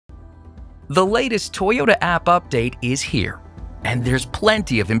The latest Toyota app update is here, and there's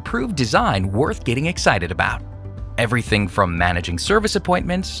plenty of improved design worth getting excited about. Everything from managing service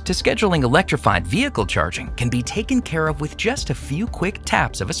appointments to scheduling electrified vehicle charging can be taken care of with just a few quick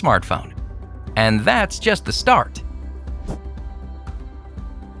taps of a smartphone. And that's just the start.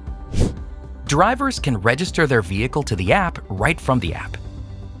 Drivers can register their vehicle to the app right from the app.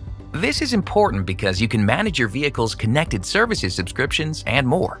 This is important because you can manage your vehicle's connected services subscriptions and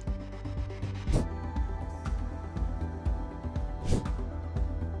more.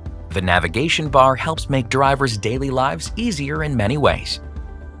 The navigation bar helps make drivers' daily lives easier in many ways.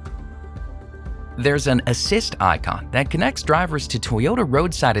 There's an assist icon that connects drivers to Toyota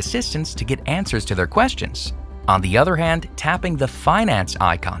roadside assistance to get answers to their questions. On the other hand, tapping the finance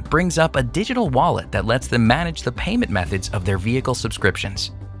icon brings up a digital wallet that lets them manage the payment methods of their vehicle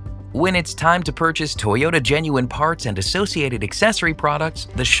subscriptions. When it's time to purchase Toyota genuine parts and associated accessory products,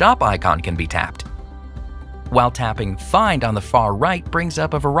 the shop icon can be tapped. While tapping Find on the far right brings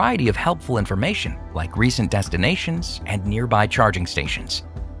up a variety of helpful information like recent destinations and nearby charging stations.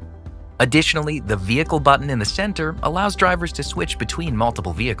 Additionally, the Vehicle button in the center allows drivers to switch between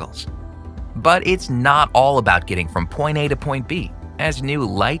multiple vehicles. But it's not all about getting from point A to point B, as new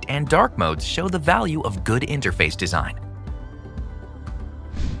light and dark modes show the value of good interface design.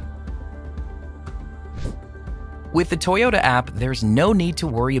 With the Toyota app, there's no need to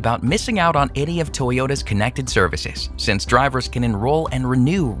worry about missing out on any of Toyota's connected services, since drivers can enroll and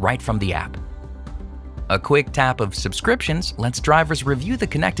renew right from the app. A quick tap of subscriptions lets drivers review the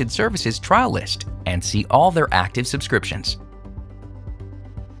connected services trial list and see all their active subscriptions.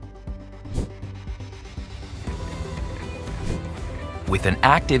 With an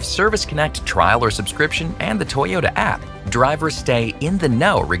active Service Connect trial or subscription and the Toyota app, drivers stay in the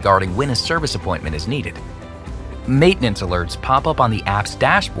know regarding when a service appointment is needed. Maintenance alerts pop up on the app's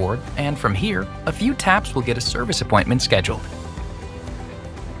dashboard, and from here, a few taps will get a service appointment scheduled.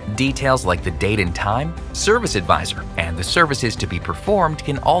 Details like the date and time, service advisor, and the services to be performed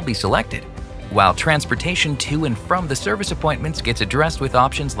can all be selected, while transportation to and from the service appointments gets addressed with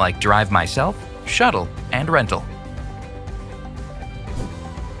options like Drive Myself, Shuttle, and Rental.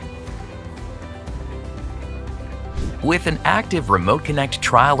 With an active Remote Connect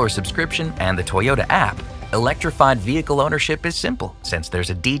trial or subscription and the Toyota app, electrified vehicle ownership is simple since there's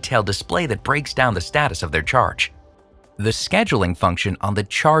a detailed display that breaks down the status of their charge. The scheduling function on the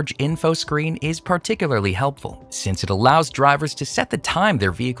Charge Info screen is particularly helpful since it allows drivers to set the time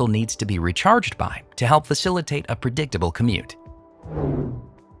their vehicle needs to be recharged by to help facilitate a predictable commute.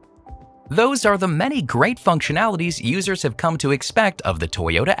 Those are the many great functionalities users have come to expect of the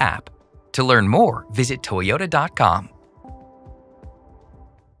Toyota app. To learn more, visit toyota.com.